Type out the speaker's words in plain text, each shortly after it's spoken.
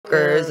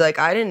fuckers. Yeah. Like,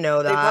 I didn't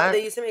know that.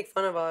 They used to make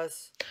fun of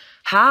us.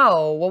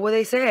 How? What would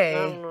they I say?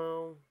 don't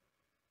know.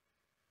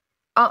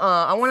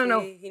 I want to know.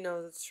 He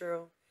knows it's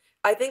true.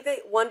 I think they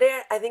one day.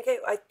 I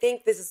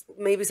think this is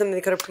maybe something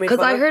they could have made.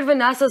 Because I of. heard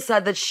Vanessa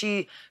said that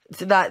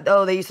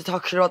they used to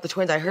talk shit about the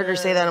twins. I heard her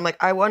say that. And I'm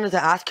like, I wanted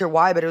to ask her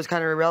why, but it was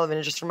kind of irrelevant.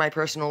 It's just for my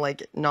personal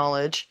like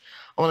knowledge.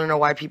 I want to know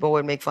why people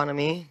would make fun of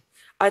me.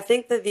 I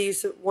think that they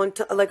used to when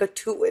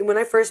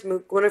I first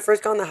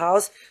got in the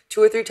house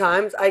 2 or 3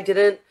 times. I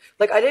didn't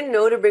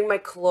know to bring my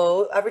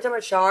clothes. Every time I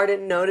showered, I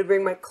didn't know to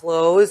bring my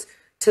clothes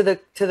to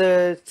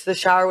the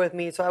shower with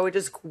me, so I would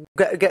just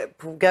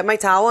get my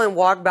towel and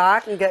walk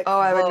back and get. Oh,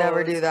 I would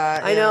never do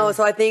that. I know,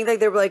 so I think like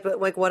they were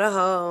like what a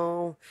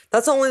hoe.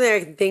 That's the only thing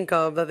I can think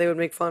of that they would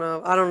make fun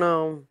of. I don't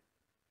know.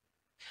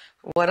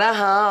 What a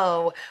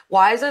hoe!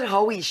 Why is it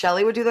hoey?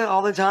 Shelly would do that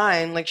all the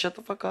time. Like, shut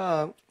the fuck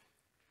up.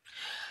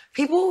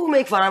 People who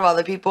make fun of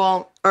other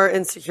people are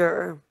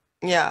insecure.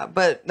 Yeah,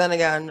 but then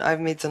again, I've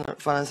made some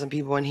fun of some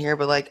people in here,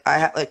 but like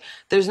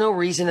there's no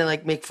reason to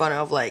like make fun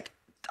of like.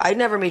 I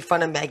never made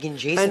fun of Meg and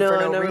Jason for no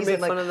reason. I never made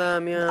fun of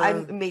them, yeah. I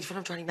made fun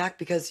of Johnny Mac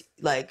because,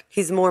 like...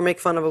 He's more make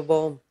fun of a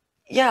bull.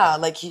 Yeah,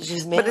 like, he's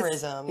just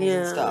mannerisms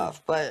and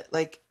stuff. But,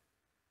 like,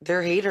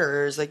 they're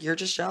haters. Like, you're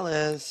just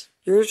jealous.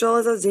 You're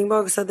jealous that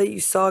Zingbog said that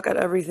you suck at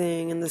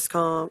everything in this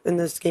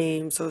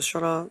game, so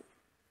shut up.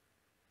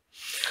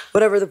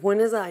 Whatever, the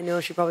point is that I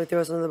know she probably threw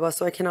us under the bus,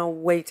 so I cannot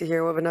wait to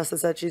hear what Vanessa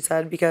said she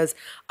said, because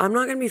I'm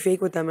not going to be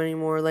fake with them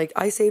anymore. Like,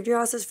 I saved your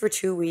asses for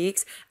 2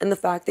 weeks, and the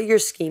fact that you're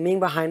scheming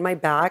behind my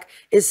back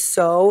is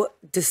so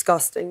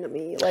disgusting to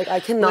me. Like, I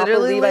cannot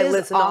believe I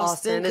listened to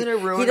Austin. He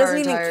doesn't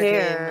even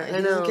care.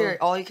 He doesn't care.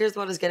 All he cares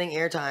about is getting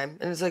airtime.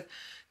 And it's like,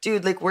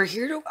 dude, like,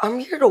 I'm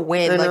here to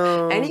win.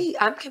 Like,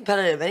 I'm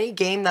competitive. Any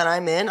game that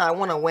I'm in, I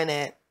want to win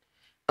it.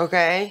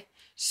 Okay?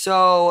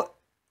 So...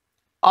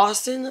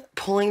 Austin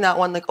pulling that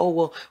one, like, oh,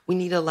 well, we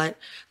need a line.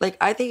 Like,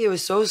 I think it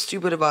was so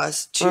stupid of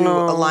us to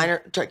align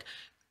her,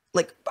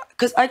 like,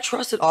 because I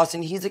trusted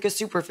Austin. He's, like, a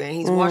super fan.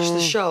 He's watched the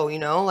show, you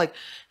know? Like,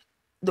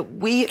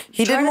 he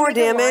did more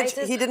damage.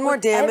 He did more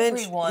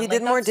damage. He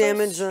did more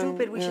damage than...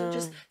 stupid. We should have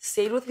just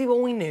stayed with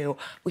people we knew.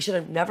 We should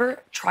have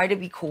never tried to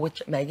be cool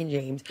with Meg and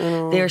James.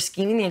 They were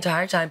scheming the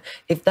entire time.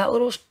 If that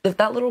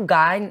little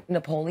guy,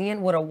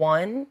 Napoleon, would have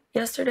won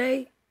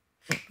yesterday...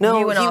 No,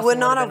 he would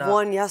not have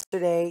won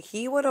yesterday.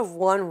 He would have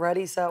won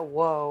Ready, Set,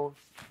 Whoa.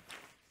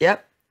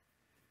 Yep.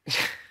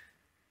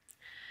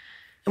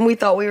 And we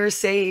thought we were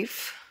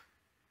safe.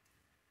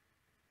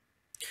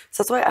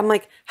 So that's why I'm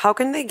like, how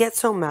can they get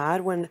so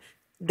mad when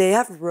they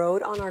have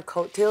rode on our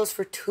coattails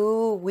for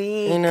 2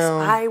 weeks? I know.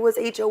 I was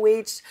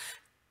HOH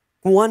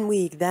 1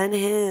 week, then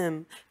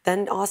him,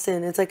 then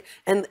Austin. It's like,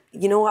 and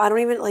you know what? I don't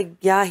even like.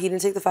 Yeah, he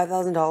didn't take the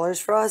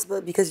 $5,000 for us,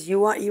 but because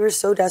you were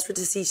so desperate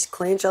to see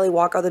Clay and Shelly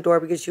walk out the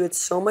door because you had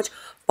so much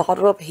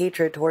bottled up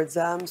hatred towards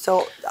them.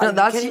 So no,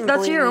 that's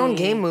your own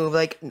game move.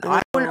 Like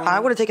I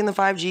would have taken the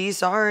 5G.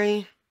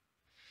 Sorry.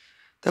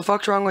 The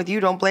fuck's wrong with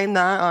you? Don't blame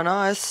that on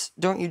us.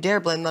 Don't you dare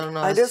blame that on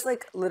us. I just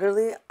like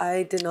literally.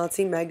 I did not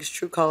see Meg's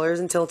true colors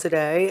until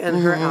today,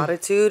 and her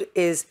attitude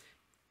is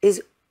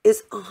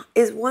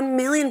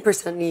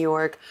 1,000,000% New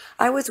York.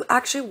 I was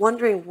actually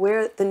wondering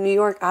where the New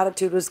York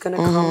attitude was going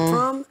to come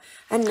from,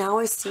 and now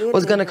I see it.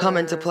 Was going to come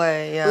into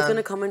play, yeah. Was going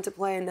to come into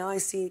play, and now I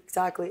see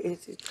exactly.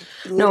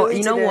 No,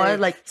 you know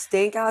what? Like,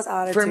 stank ass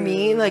attitude. For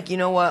me, like, you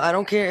know what? I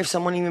don't care if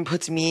someone even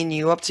puts me and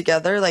you up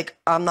together. Like,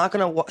 I'm not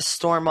going to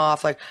storm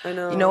off. Like, I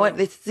know. You know what?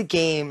 It's a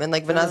game, and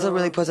like Vanessa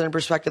really puts it in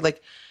perspective.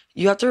 Like,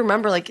 you have to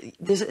remember, like,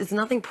 it's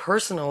nothing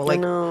personal. Like,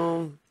 I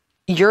know.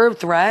 You're a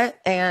threat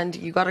and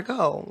you gotta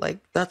go. Like,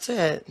 that's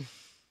it.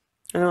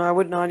 I know, I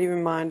would not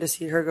even mind to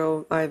see her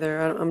go either.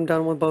 I'm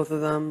done with both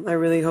of them. I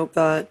really hope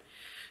that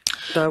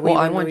I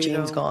want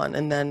James gone,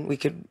 and then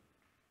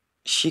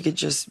she could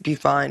just be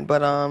fine.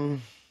 But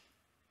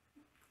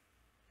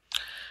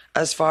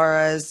as far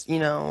as, you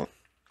know,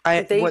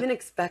 if they even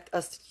expect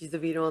us to use the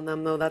veto on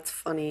them, though, that's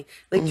funny.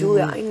 Like,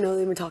 Julia, I know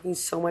they've been talking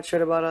so much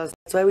shit about us.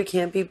 That's why we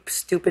can't be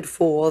stupid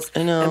fools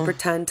and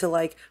pretend to,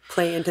 like,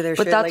 play into their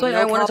shit. But that's like, why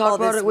I want to talk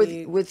about it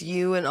with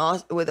you and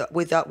with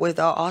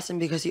Austin,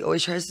 because he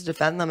always tries to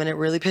defend them, and it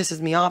really pisses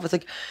me off. It's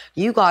like,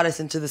 you got us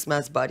into this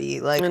mess,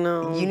 buddy. Like,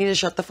 you need to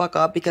shut the fuck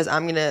up, because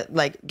I'm gonna,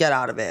 like, get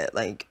out of it.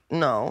 Like,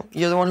 no,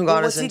 you're the one who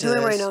got us into this. What's he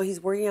doing right now? He's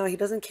working out. He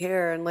doesn't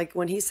care. And, like,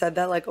 when he said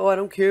that, like, oh, I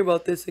don't care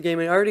about this game,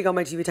 I already got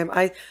my TV time,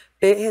 I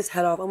bit his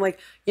head off. I'm like,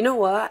 you know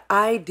what?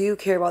 I do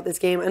care about this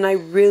game, and I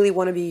really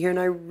want to be here, and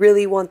I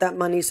really want that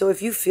money. So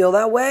if you feel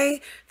that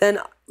way, then,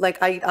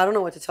 like, I don't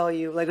know what to tell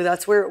you. Like,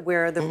 that's where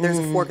there's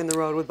a fork in the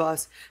road with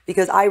us,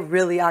 because I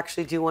really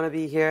actually do want to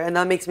be here, and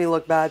that makes me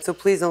look bad. So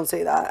please don't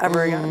say that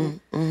ever again.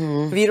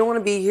 If you don't want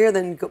to be here,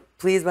 then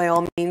please, by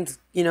all means,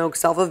 you know,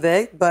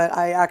 self-evict. But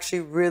I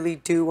actually really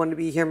do want to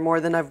be here more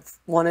than I've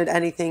wanted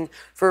anything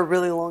for a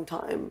really long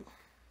time.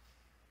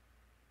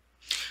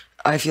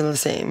 I feel the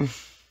same.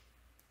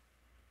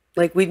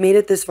 Like, we've made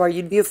it this far.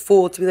 You'd be a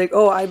fool to be like,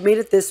 oh, I made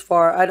it this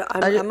far.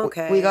 I'm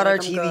okay. We got our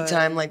TV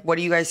time. Like, what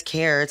do you guys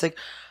care? It's like,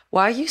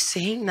 Why are you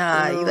saying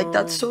that? Like,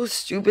 that's so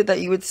stupid that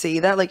you would say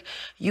that. Like,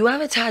 you have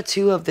a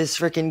tattoo of this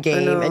freaking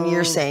game and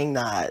you're saying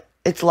that.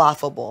 It's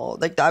laughable.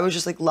 Like, I was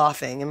just like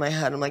laughing in my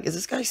head. I'm like, is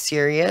this guy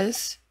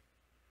serious?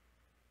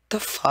 The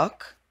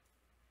fuck?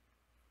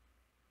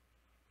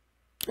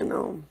 I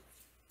know.